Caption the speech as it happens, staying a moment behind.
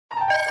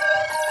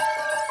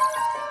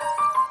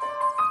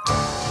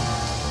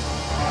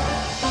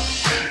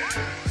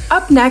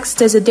Up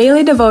next is a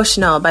daily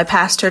devotional by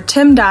Pastor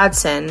Tim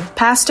Dodson,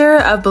 pastor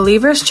of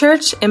Believers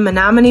Church in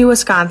Menominee,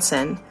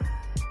 Wisconsin.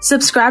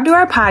 Subscribe to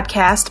our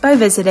podcast by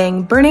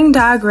visiting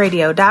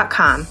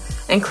burningdogradio.com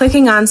and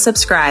clicking on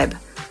subscribe.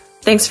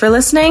 Thanks for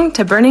listening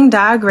to Burning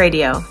Dog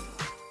Radio.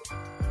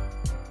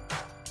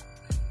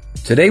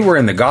 Today we're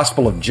in the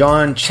Gospel of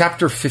John,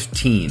 chapter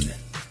 15.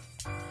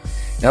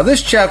 Now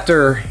this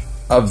chapter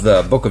of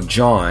the book of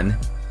John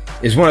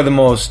is one of the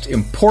most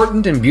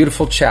important and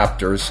beautiful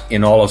chapters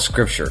in all of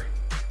Scripture.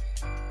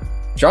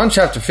 John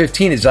chapter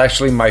 15 is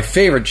actually my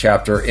favorite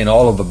chapter in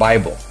all of the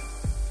Bible.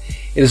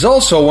 It is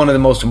also one of the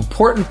most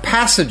important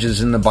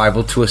passages in the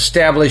Bible to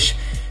establish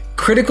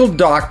critical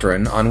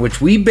doctrine on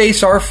which we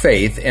base our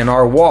faith and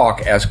our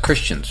walk as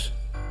Christians.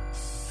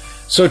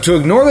 So to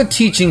ignore the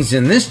teachings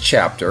in this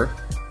chapter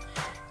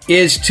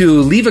is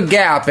to leave a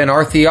gap in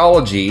our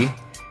theology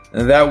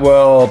that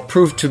will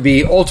prove to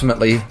be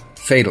ultimately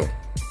fatal.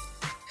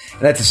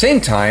 And at the same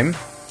time,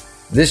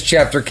 this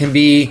chapter can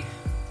be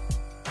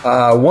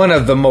one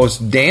of the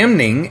most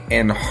damning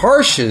and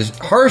harshest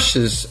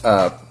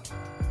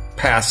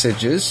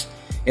passages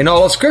in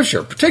all of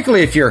Scripture,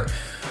 particularly if you're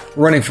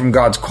running from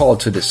God's call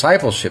to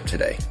discipleship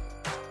today.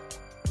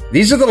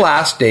 These are the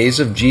last days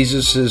of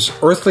Jesus'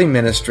 earthly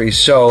ministry,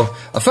 so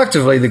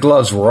effectively the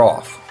gloves were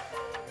off.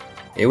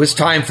 It was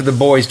time for the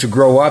boys to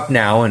grow up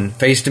now and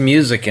face the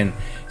music and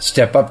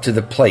step up to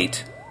the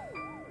plate.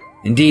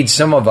 Indeed,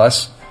 some of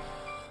us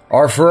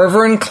are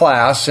forever in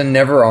class and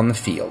never on the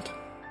field.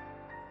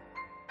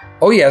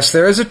 Oh yes,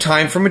 there is a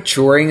time for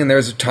maturing and there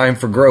is a time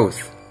for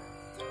growth,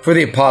 for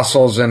the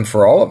apostles and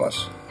for all of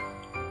us.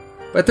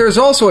 But there is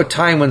also a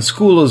time when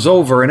school is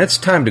over and it's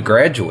time to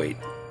graduate.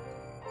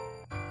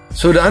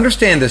 So to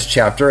understand this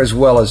chapter, as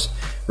well as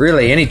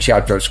really any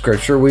chapter of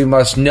Scripture, we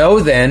must know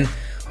then,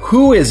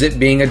 who is it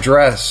being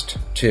addressed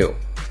to?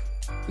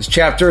 This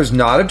chapter is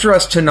not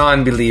addressed to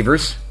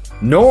non-believers,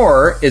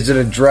 nor is it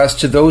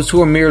addressed to those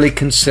who are merely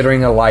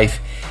considering a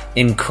life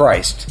in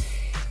Christ.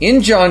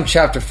 In John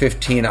chapter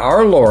 15,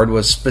 our Lord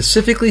was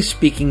specifically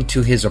speaking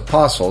to his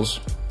apostles,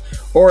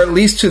 or at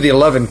least to the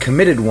 11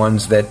 committed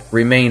ones that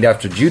remained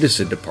after Judas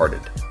had departed.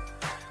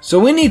 So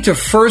we need to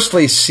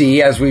firstly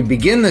see, as we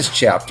begin this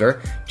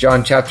chapter,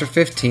 John chapter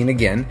 15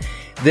 again,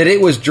 that it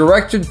was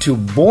directed to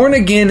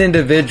born-again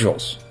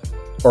individuals,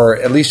 or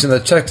at least in the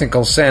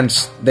technical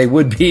sense, they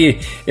would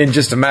be in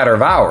just a matter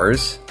of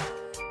hours.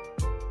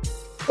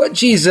 What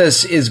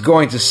Jesus is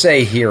going to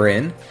say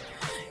herein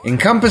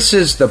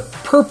encompasses the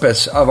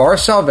purpose of our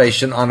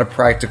salvation on a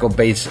practical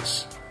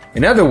basis.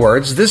 In other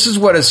words, this is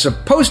what is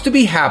supposed to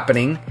be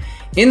happening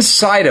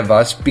inside of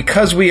us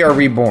because we are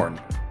reborn.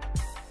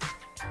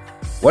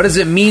 What does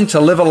it mean to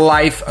live a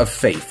life of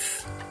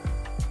faith?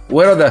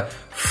 What are the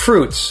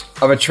fruits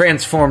of a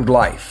transformed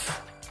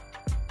life?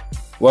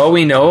 Well,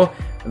 we know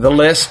the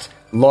list: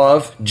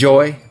 love,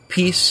 joy,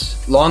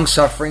 peace,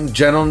 long-suffering,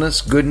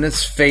 gentleness,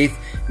 goodness, faith,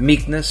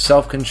 meekness,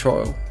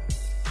 self-control.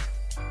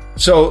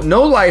 So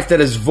no life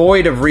that is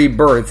void of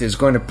rebirth is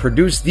going to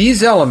produce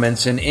these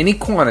elements in any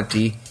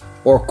quantity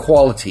or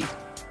quality.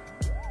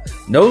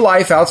 No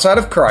life outside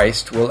of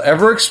Christ will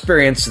ever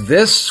experience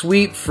this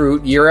sweet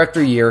fruit year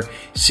after year,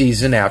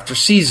 season after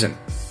season.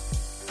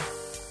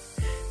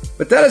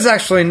 But that is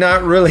actually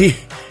not really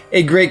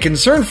a great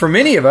concern for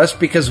many of us,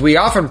 because we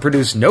often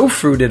produce no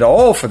fruit at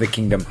all for the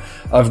kingdom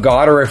of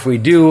God, or if we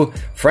do,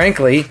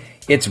 frankly,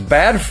 it's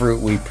bad fruit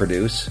we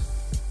produce.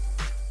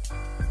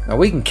 Now,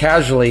 we can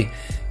casually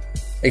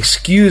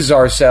excuse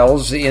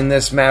ourselves in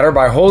this matter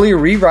by wholly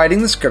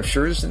rewriting the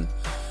Scriptures and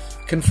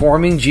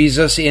conforming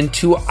Jesus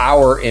into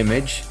our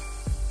image.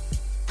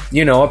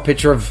 You know, a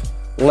picture of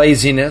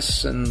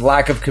laziness and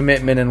lack of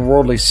commitment and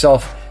worldly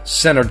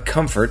self-centered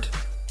comfort.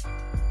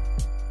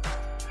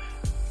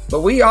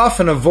 But we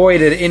often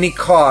avoid at any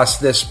cost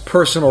this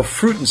personal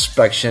fruit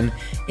inspection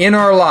in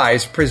our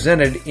lives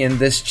presented in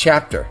this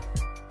chapter.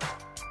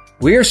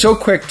 We are so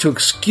quick to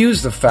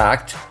excuse the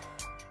fact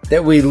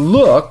that we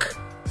look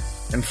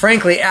and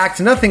frankly act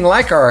nothing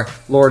like our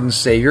Lord and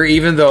Savior,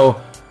 even though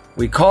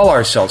we call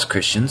ourselves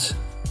Christians.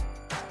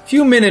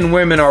 Few men and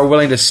women are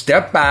willing to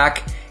step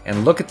back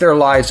and look at their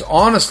lives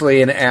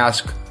honestly and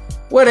ask,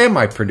 what am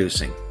I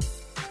producing?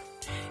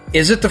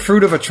 Is it the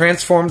fruit of a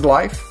transformed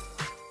life?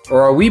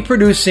 Or are we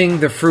producing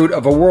the fruit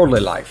of a worldly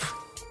life?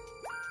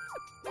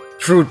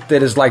 Fruit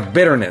that is like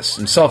bitterness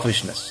and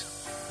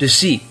selfishness,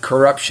 deceit,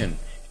 corruption,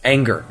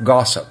 anger,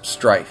 gossip,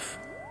 strife.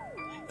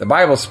 The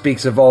Bible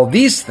speaks of all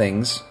these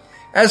things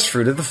as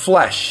fruit of the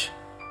flesh.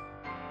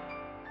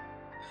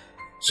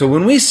 So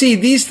when we see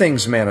these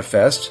things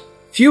manifest,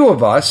 few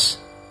of us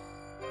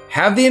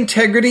have the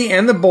integrity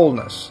and the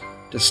boldness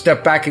to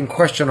step back and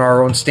question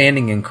our own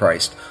standing in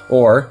Christ,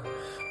 or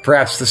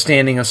perhaps the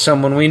standing of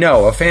someone we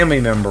know, a family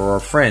member or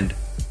a friend.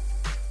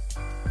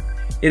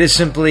 It is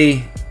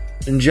simply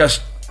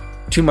just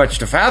too much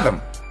to fathom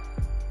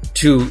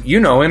to,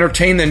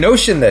 entertain the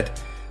notion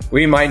that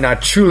we might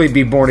not truly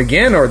be born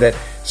again, or that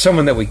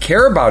someone that we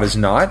care about is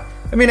not,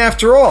 I mean,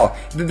 after all,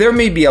 there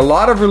may be a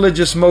lot of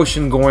religious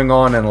motion going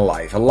on in a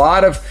life, a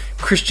lot of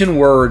Christian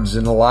words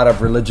and a lot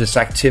of religious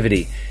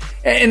activity.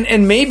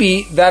 And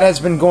maybe that has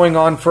been going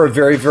on for a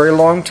very, very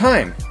long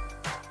time.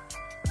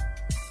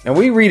 And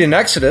we read in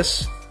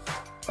Exodus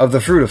of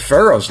the fruit of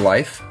Pharaoh's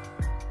life,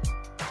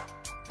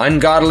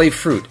 ungodly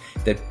fruit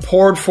that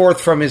poured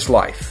forth from his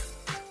life,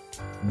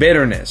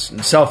 bitterness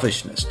and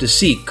selfishness,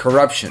 deceit,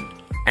 corruption,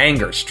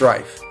 anger,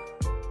 strife.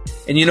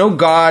 And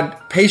God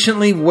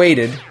patiently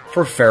waited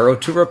for Pharaoh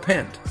to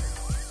repent.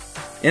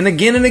 And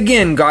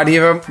again, God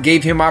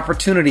gave him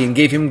opportunity and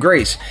gave him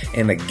grace.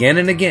 And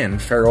again,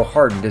 Pharaoh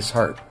hardened his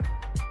heart.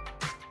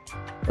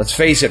 Let's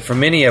face it, for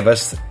many of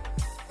us,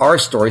 our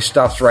story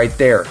stops right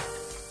there.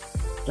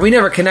 We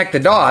never connect the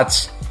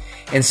dots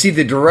and see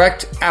the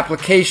direct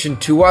application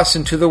to us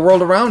and to the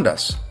world around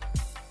us.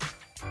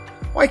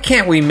 Why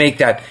can't we make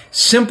that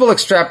simple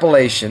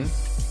extrapolation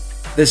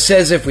that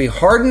says if we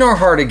harden our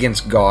heart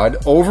against God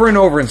over and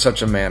over in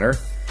such a manner,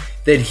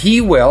 that He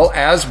will,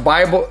 as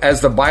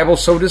the Bible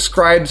so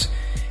describes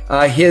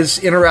His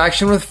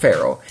interaction with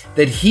Pharaoh,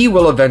 that He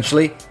will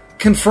eventually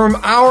confirm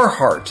our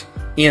heart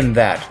in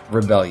that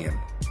rebellion.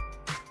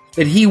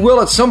 That He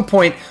will at some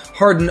point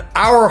harden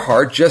our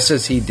heart just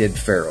as He did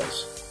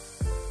Pharaoh's.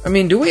 I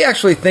mean, do we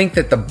actually think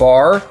that the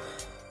bar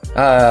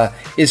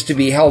is to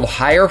be held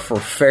higher for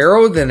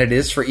Pharaoh than it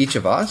is for each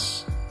of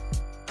us?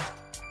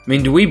 I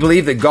mean, do we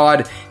believe that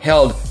God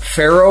held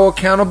Pharaoh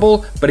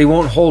accountable, but He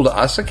won't hold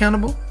us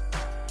accountable?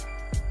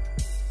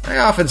 I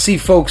often see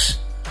folks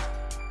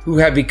who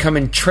have become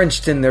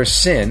entrenched in their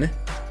sin,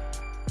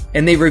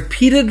 and they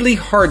repeatedly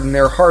harden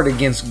their heart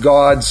against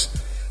God's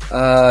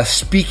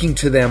speaking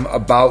to them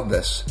about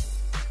this.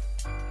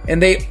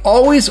 And they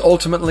always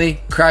ultimately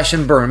crash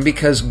and burn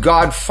because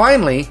God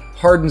finally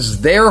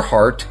hardens their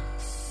heart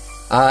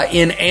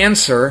in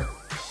answer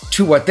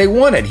to what they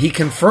wanted. He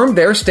confirmed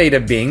their state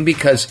of being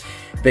because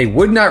they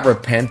would not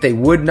repent, they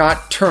would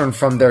not turn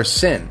from their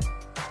sin.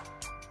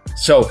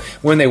 So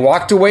when they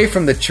walked away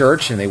from the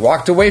church and they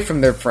walked away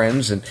from their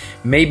friends and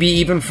maybe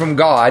even from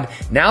God,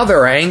 now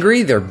they're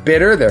angry, they're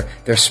bitter,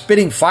 they're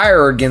spitting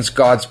fire against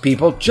God's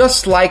people,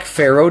 just like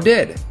Pharaoh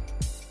did.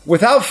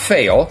 Without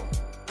fail,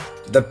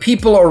 the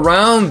people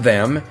around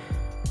them,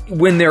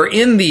 when they're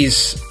in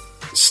these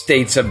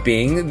states of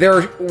being,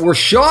 we're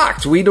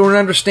shocked. We don't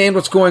understand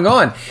what's going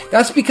on.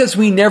 That's because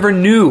we never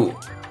knew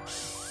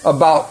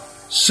about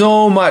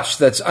so much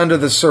that's under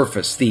the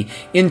surface, the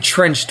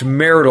entrenched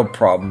marital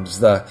problems,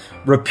 the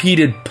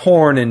repeated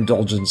porn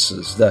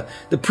indulgences, the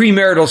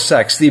premarital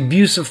sex, the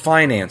abuse of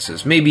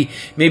finances, maybe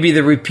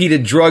the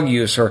repeated drug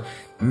use, or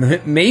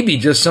maybe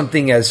just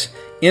something as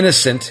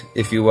innocent,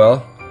 if you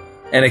will,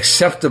 and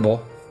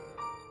acceptable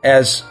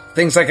as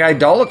things like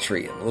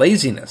idolatry and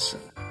laziness,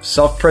 and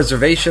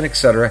self-preservation,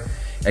 etc.,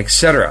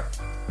 etc.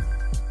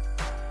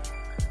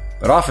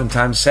 But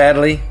oftentimes,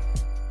 sadly,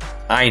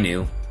 I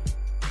knew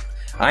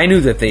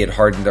that they had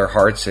hardened their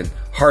hearts and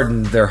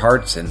hardened their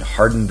hearts and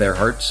hardened their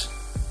hearts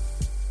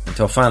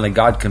until finally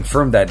God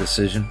confirmed that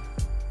decision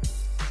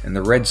and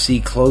the Red Sea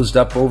closed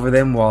up over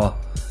them while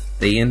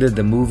they ended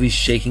the movie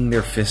shaking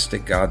their fist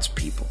at God's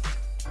people.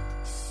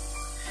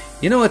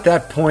 At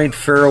that point,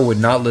 Pharaoh would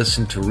not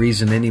listen to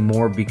reason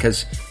anymore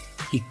because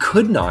he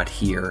could not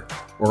hear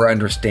or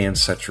understand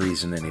such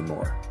reason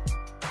anymore.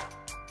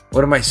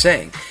 What am I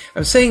saying?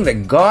 I'm saying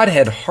that God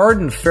had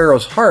hardened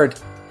Pharaoh's heart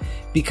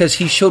because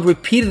he showed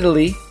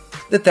repeatedly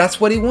that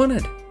that's what he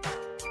wanted.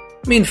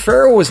 I mean,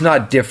 Pharaoh was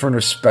not different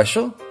or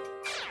special,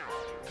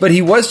 but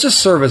he was to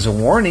serve as a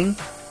warning,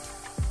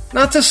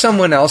 not to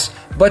someone else,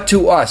 but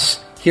to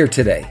us here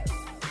today.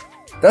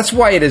 That's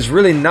why it is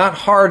really not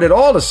hard at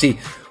all to see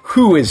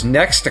who is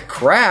next to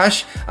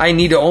crash. I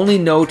need to only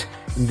note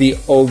the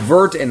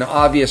overt and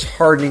obvious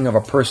hardening of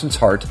a person's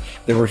heart,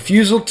 the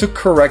refusal to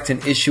correct an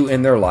issue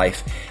in their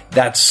life,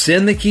 that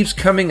sin that keeps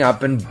coming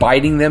up and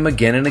biting them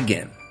again and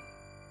again.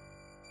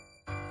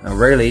 Now,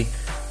 rarely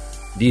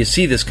do you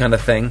see this kind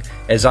of thing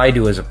as I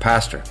do as a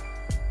pastor.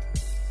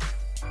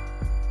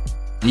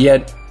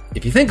 Yet,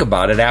 if you think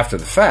about it after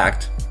the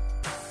fact,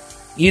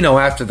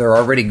 after they're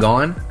already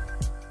gone,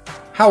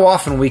 how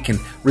often we can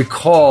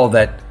recall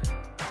that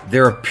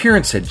their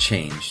appearance had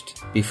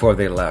changed before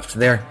they left.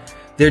 Their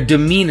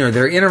demeanor,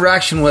 their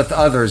interaction with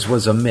others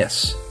was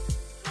amiss.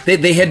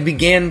 They had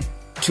began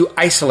to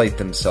isolate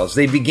themselves.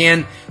 They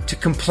began to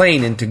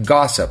complain and to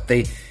gossip.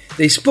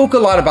 They spoke a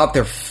lot about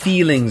their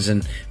feelings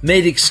and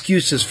made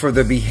excuses for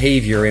their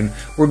behavior and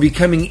were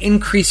becoming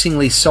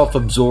increasingly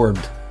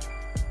self-absorbed.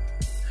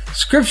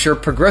 Scripture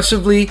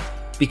progressively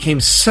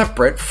became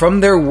separate from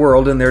their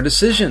world and their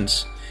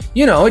decisions.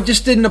 It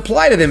just didn't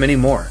apply to them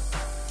anymore.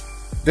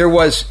 There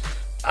was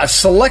a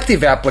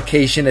selective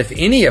application, if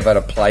any of it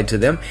applied to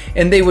them,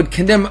 and they would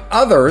condemn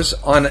others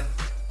on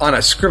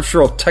a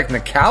scriptural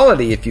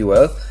technicality, if you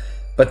will,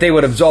 but they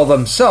would absolve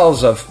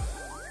themselves of,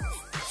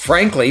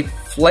 frankly,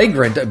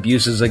 flagrant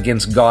abuses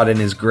against God and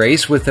His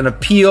grace with an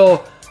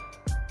appeal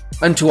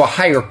unto a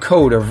higher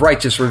code of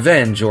righteous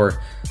revenge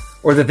or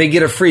or that they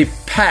get a free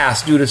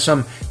pass due to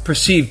some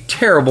perceived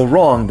terrible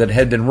wrong that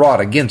had been wrought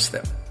against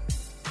them.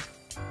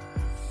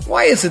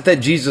 Why is it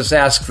that Jesus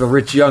asked the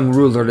rich young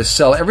ruler to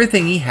sell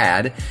everything he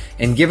had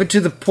and give it to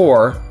the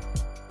poor,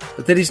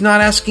 but that he's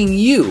not asking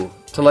you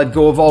to let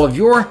go of all of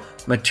your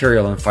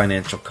material and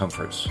financial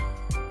comforts?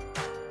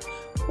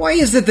 Why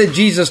is it that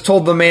Jesus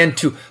told the man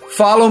to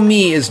follow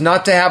me is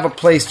not to have a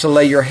place to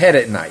lay your head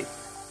at night?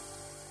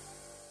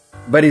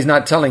 But he's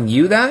not telling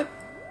you that?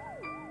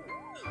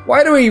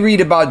 Why do we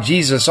read about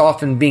Jesus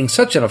often being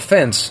such an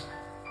offense,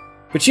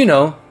 but he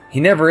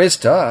never is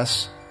to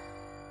us?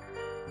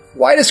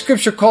 Why does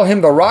Scripture call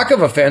him the rock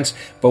of offense,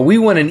 but we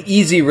want an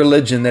easy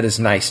religion that is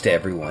nice to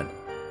everyone?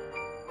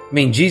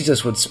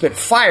 Jesus would spit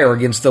fire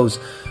against those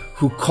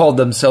who called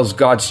themselves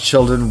God's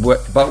children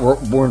but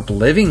weren't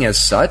living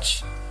as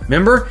such.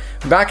 Remember,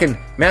 back in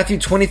Matthew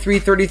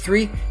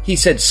 23:33, he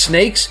said,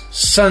 "Snakes,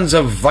 sons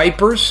of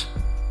vipers,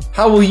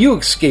 how will you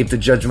escape the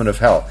judgment of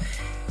hell?"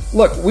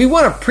 Look, we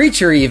want a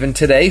preacher even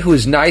today who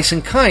is nice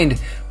and kind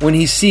when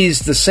he sees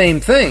the same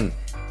thing.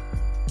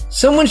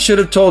 Someone should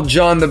have told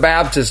John the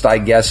Baptist, I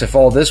guess, if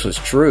all this was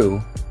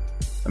true.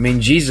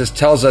 Jesus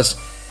tells us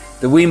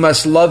that we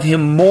must love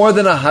him more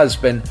than a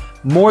husband,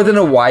 more than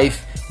a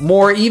wife,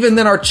 more even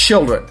than our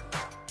children.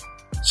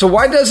 So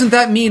why doesn't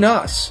that mean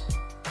us?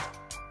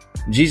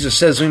 Jesus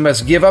says we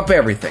must give up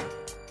everything,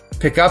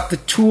 pick up the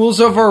tools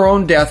of our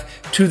own death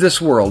to this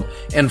world,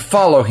 and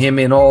follow him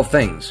in all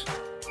things.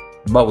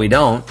 But we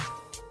don't.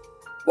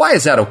 Why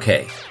is that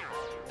okay?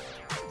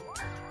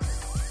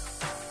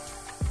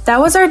 That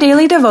was our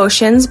daily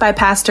devotions by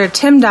Pastor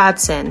Tim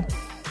Dodson.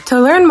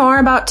 To learn more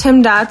about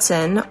Tim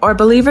Dodson or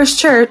Believers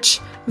Church,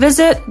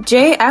 visit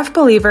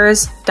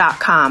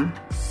jfbelievers.com.